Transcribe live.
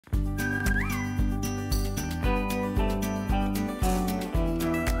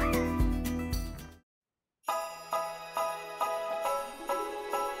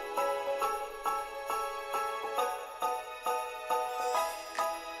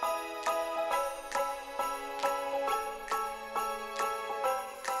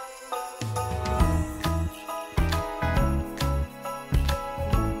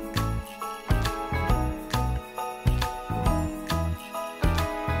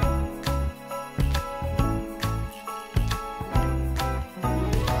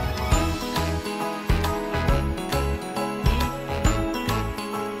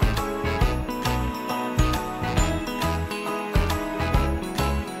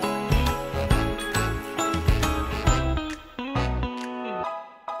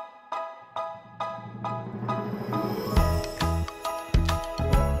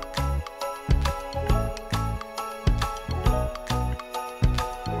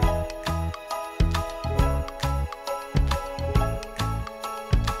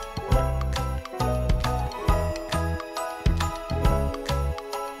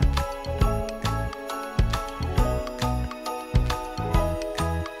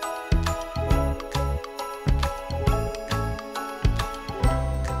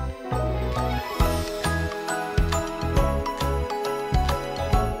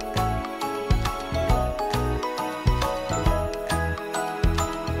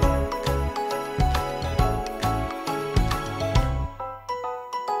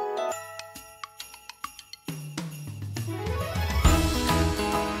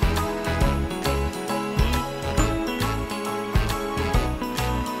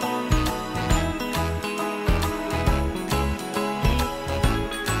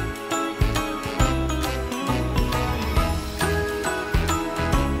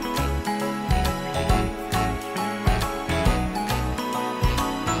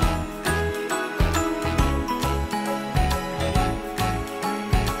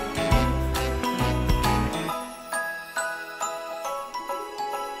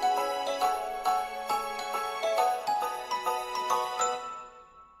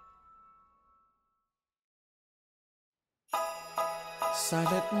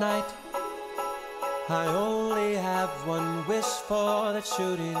silent night. I only have one wish for the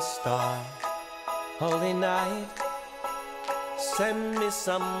shooting star. Holy night, send me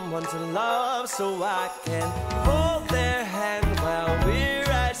someone to love so I can hold their hand while we're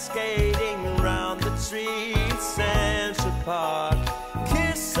ice skating around the trees, Central Park.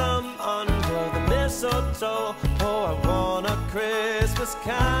 Kiss them under the mistletoe. Oh, I want a Christmas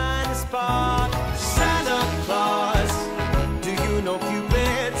kind of spark. Santa Claus, do you know Cupid?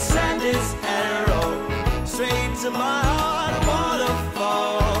 Send his arrow straight to my heart. A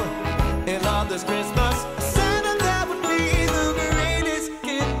waterfall in love this Christmas. Santa, that would be the greatest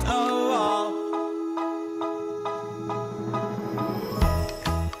gift of all.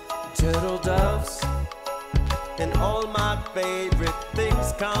 Turtle doves and all my favorite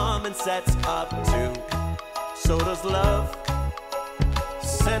things come in sets up too. So does love.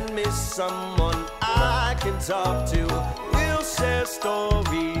 Send me someone I can talk to. We'll share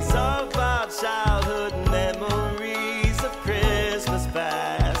stories of our childhood memories of Christmas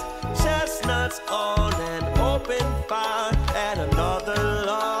past. Chestnuts on an open fire and another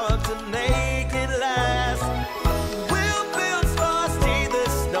log to make it last. We'll build Frosty the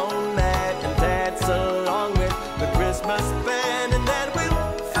Snowman and dance along with the Christmas band, and then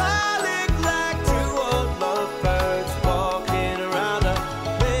we'll fly like two old lovebirds walking around a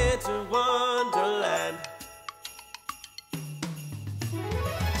winter wonderland.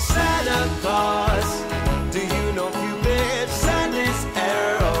 Santa Claus, do you know Cupid? Send his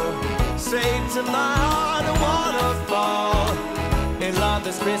arrow straight to my heart. A waterfall in love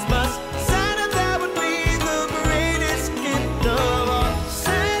this Christmas. Santa, that would be the greatest gift of all.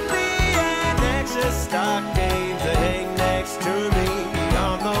 Send me an extra stocking to hang next to me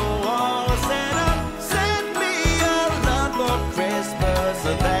on the wall. Santa, send me a lot for Christmas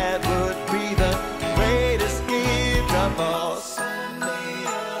so that